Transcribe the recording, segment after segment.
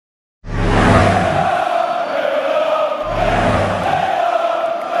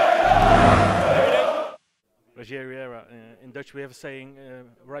In Dutch we have a saying,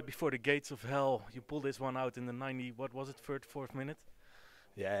 right before the gates of hell, you pull this one out in the 90, what was it, third, fourth minute?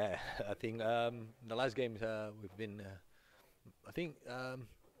 Yeah, I think the last games we've been, I think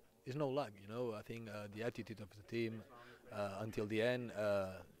it's no luck, you know. I think the attitude of the team until the end,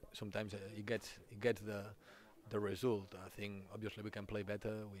 sometimes it gets the result. I think obviously we can play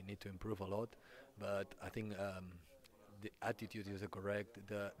better. We need to improve a lot, but I think the attitude is the correct.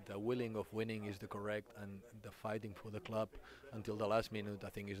 The willing of winning is the correct, and the fighting for the club until the last minute, I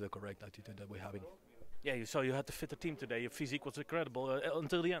think, is the correct attitude that we're having. Yeah, you saw you had to fit the team today. Your physique was incredible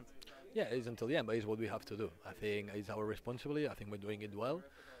until the end. Yeah, it's until the end, but it's what we have to do. I think it's our responsibility. I think we're doing it well,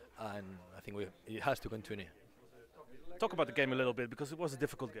 and I think it has to continue. Talk about the game a little bit because it was a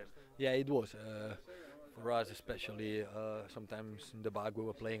difficult game. Yeah, it was. For us, especially, sometimes in the back we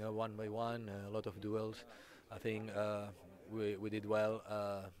were playing a 1-by-1, a lot of duels. I think we did well.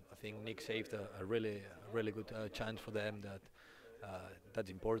 I think Nick saved a really good chance for them. That's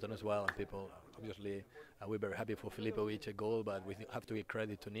important as well. And people, obviously, we're very happy for Filippo each a goal, but we have to give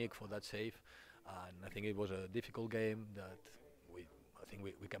credit to Nick for that save. And I think it was a difficult game that I think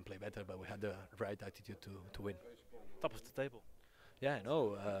we can play better, but we had the right attitude to win. Top of the table. Yeah,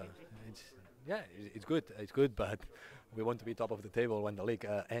 no, it's good. It's good, but we want to be top of the table when the league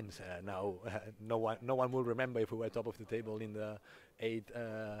ends. Now, no one will remember if we were top of the table in the eighth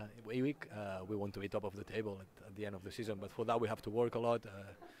week. We want to be top of the table at the end of the season, but for that we have to work a lot.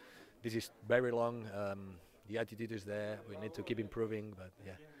 This is very long. The attitude is there. We need to keep improving, but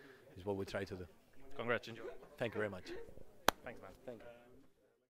yeah, it's what we try to do. Congrats, enjoy. Thank you very much. Thanks, man. Thank you.